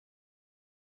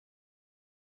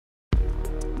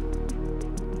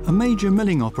A major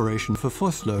milling operation for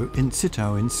Vossloh in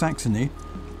Zittau in Saxony,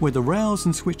 where the rails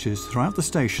and switches throughout the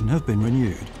station have been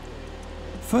renewed.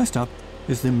 First up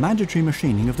is the mandatory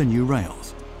machining of the new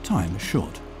rails. Time is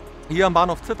short.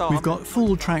 We've got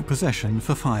full track possession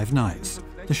for 5 nights.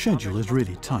 The schedule is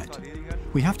really tight.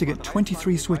 We have to get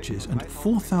 23 switches and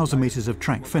 4,000 metres of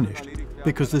track finished,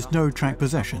 because there's no track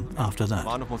possession after that.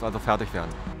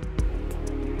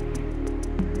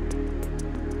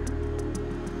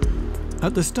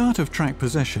 At the start of track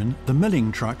possession, the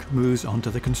milling truck moves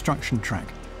onto the construction track,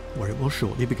 where it will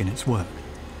shortly begin its work.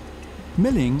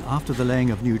 Milling after the laying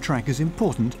of new track is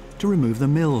important to remove the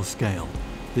mill scale.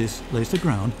 This lays the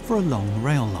ground for a long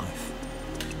rail life.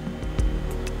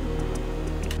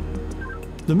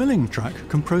 The milling truck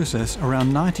can process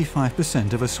around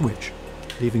 95% of a switch,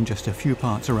 leaving just a few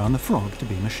parts around the frog to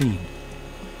be machined.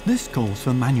 This calls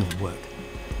for manual work.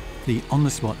 The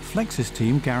on-the-spot Flexis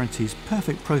team guarantees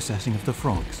perfect processing of the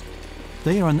frogs.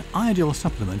 They are an ideal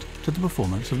supplement to the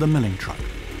performance of the milling truck.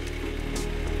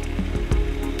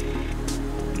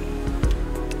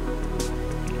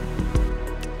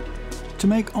 To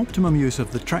make optimum use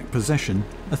of the track possession,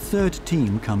 a third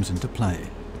team comes into play.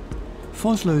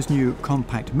 Vossloh's new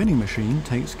compact milling machine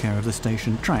takes care of the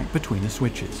station track between the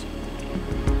switches.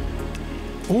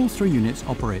 All 3 units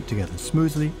operate together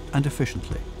smoothly and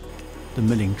efficiently. The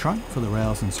milling truck for the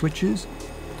rails and switches,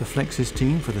 the Flexis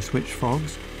team for the switch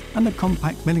frogs, and the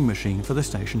compact milling machine for the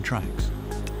station tracks.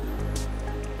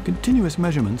 Continuous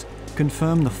measurements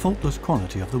confirm the faultless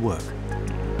quality of the work.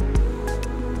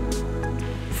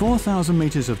 4,000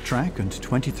 metres of track and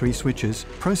 23 switches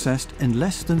processed in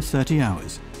less than 30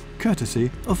 hours, courtesy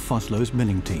of Vossloh's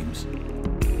milling teams.